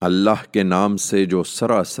اللہ کے نام سے جو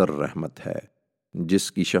سراسر رحمت ہے،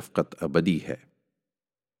 جس کی شفقت ابدی ہے۔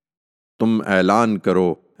 تم اعلان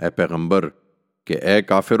کرو اے پیغمبر کہ اے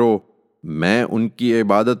کافرو، میں ان کی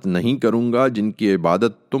عبادت نہیں کروں گا جن کی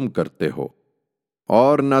عبادت تم کرتے ہو،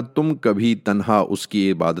 اور نہ تم کبھی تنہا اس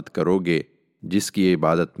کی عبادت کرو گے جس کی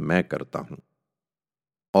عبادت میں کرتا ہوں،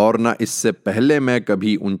 اور نہ اس سے پہلے میں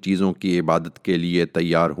کبھی ان چیزوں کی عبادت کے لیے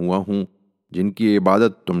تیار ہوا ہوں جن کی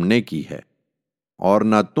عبادت تم نے کی ہے، اور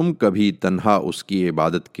نہ تم کبھی تنہا اس کی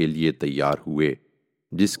عبادت کے لیے تیار ہوئے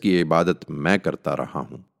جس کی عبادت میں کرتا رہا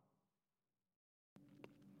ہوں۔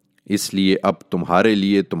 اس لیے اب تمہارے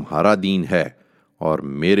لیے تمہارا دین ہے اور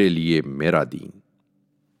میرے لیے میرا دین۔